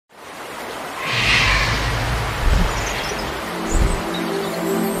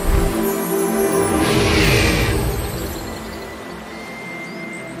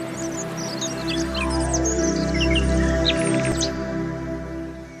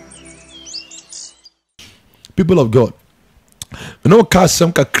people of God. No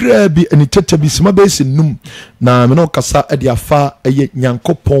kasam kakra bi ani tete bi sima be sinum na no kasa e dia fa eye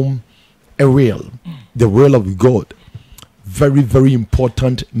nyankopon a real, the will of God. Very, very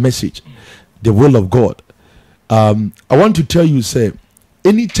important message. The will of God. I want to tell you, say,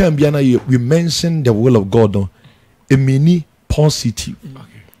 anytime we mention the will of God, it means positive.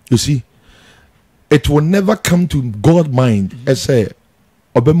 Okay. You see, it will never come to God's mind as say,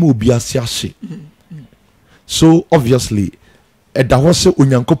 so obviously, that was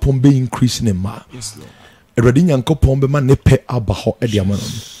unyankopon be increasing in ma. Yes, Lord. Already nyankopon be man nepe abaho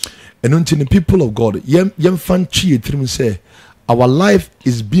ediamanon. And until the people of God, yem fan chi etrim say, our life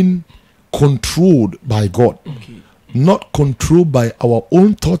is being controlled by God, not controlled by our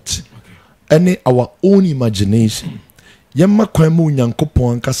own thoughts, any our own imagination. Yemma kwemu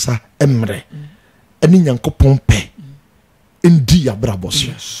nyankopon kasa emre, any nyankopon pe, indi abrabos.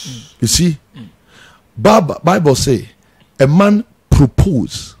 You see, Bible say, a man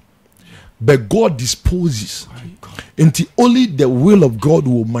proposes, but God disposes. Until only the will of God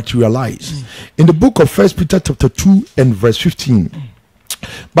will materialize. In the book of 1 Peter chapter 2 and verse 15,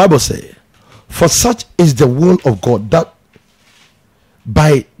 Bible says, for such is the will of God, that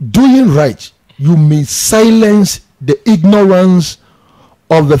by doing right you may silence the ignorance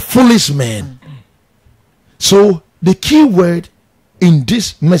of the foolish man. So the key word in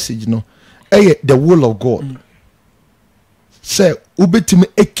this message, the will of God. Say ubetime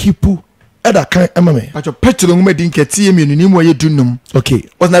ekipu eda kan emame acho petro ngume din ketie mienu ni mo ye dunum. Okay,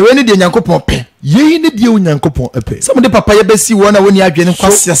 was na we ne de nyankopon pe ye ne de nyankopon epe some de papa ye besi wona woni adwene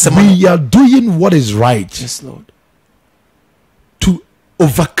kwase asem. We are doing what is right. Yes, Lord, to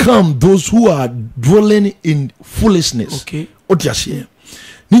overcome those who are dwelling in foolishness. Okay, odiase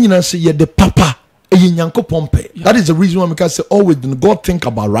ni nyina say ye de papa that is the reason why we can say always God think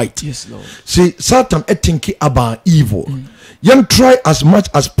about right. Yes, Lord. See, Satan think about evil. You try as much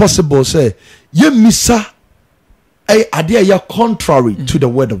as possible. Say, you missa a idea ya contrary to the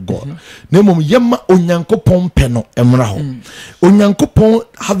word of God. Nemo yema onyankopon peno emraho. Onyankopon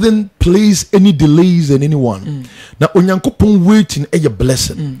haven't placed any delays in anyone. Now onyankopon waiting a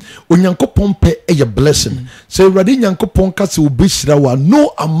blessing. Onyankopon pe a blessing. Say ready nyankopon kasi ubishrawa,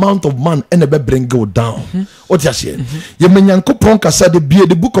 no amount of man enebe bring go down. What you say? Yema nyankopon kasa de be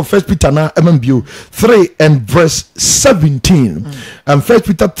the book of 1 Peter na 3 and verse 17. And 1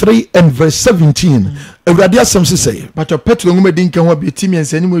 Peter 3 and verse 17. Ewurade asem say but your petro ngume din kan ho be timi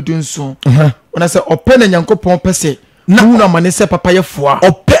ensani mu edunso ona say ope na nyankopon pese na hu na mane se papa ye foa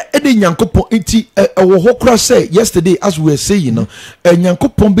ope ede nyankopon enti wo ho kura say yesterday as we were saying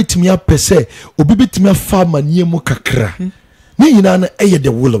nyankopon betimi apese obi betimi afa manie mu kakra ni nyina na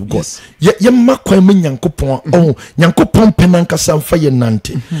the will of God. Ye makwa me nyankopon nyankopon penanka samfa ye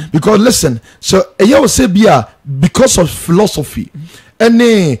nante. Because listen, so will say bia because of philosophy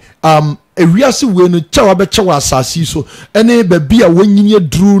any ewiase we no chawa be chawa asasi so ene ba bia wanyini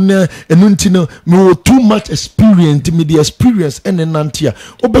aduru na enunti no too much experience me the experience ene nantia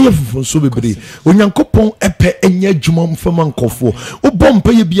obeye fufun so bebre onyankopon epe enye adwuma mfama nkofo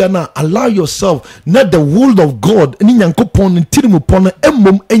obompa ye bia na allow yourself not the will of God ni nyankopon ntirimu pon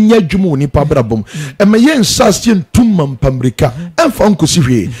emmom enye adwuma oni pa brabom emeye nsase ntumma mpamrika emfa nkosi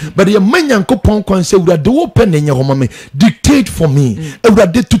hwe but ye manyankopon kwan se urade wo pe na enye homame dictate for me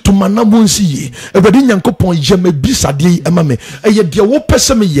urade tutumana see every nyankopon yeme bisade emame eye de wo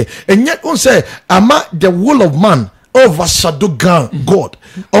pese me ye enye on say ama the will of man overshadow God.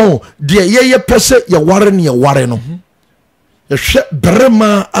 De ye pese ye ware ne ye ware no ye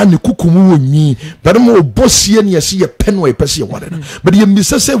brema ani kukumu wonyi brema obosie ne ye se ye peno ye pese ye ware no but ye mi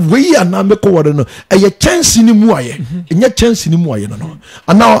se we ana me ko ware no eye chance ni mu aye enye chance ni mu aye no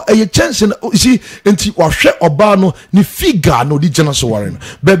ana eye chance see enti wahwe oba no ni figure no di gina so ware no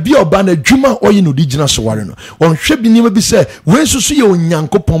ba bi oba na adwuma oye no di gina so ware no onhwe bi ni bi se we susu ye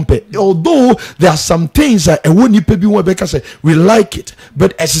onyankopon pe although there are some things that e woni pe bi won be ka say we like it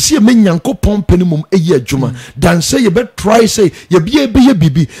but as see me nyankopon pe ni mum eye adwuma dan say ye be try say ye bia ye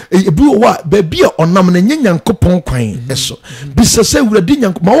bibi e bi wa ba bia onam na nyankopon kwan eso bi se wuradi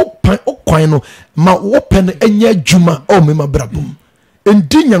nyankopon ma wo pan kwan no ma wo pen enye adwuma o me ma brabom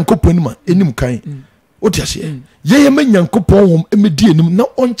endi nyankopon ni ma enim kan otiase ye me nyankopon hom emedi enim na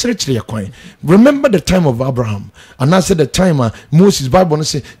onkyerechire ye kwan. Remember the time of Abraham and I said the time Moses Bible no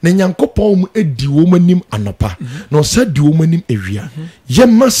say na nyankopon edi wo manim anopa na said di wo manim ewia ye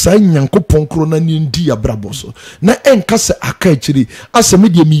masa nyankopon kro na ni ndi abraboso na enka se aka akiri aseme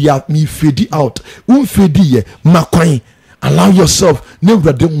de mi fedi out fedi ye makwan allow yourself ne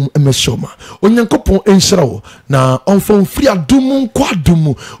wurade emeshoma onyankopon enhyirawo na onfo free adum nkwa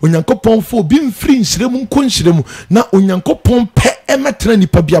adum onyankopon fo bi mfiri nsiremu nkọ nsiremu na onyankopon pe emetra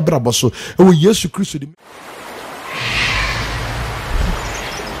nipa bia brabo so ewo Yesu Kristo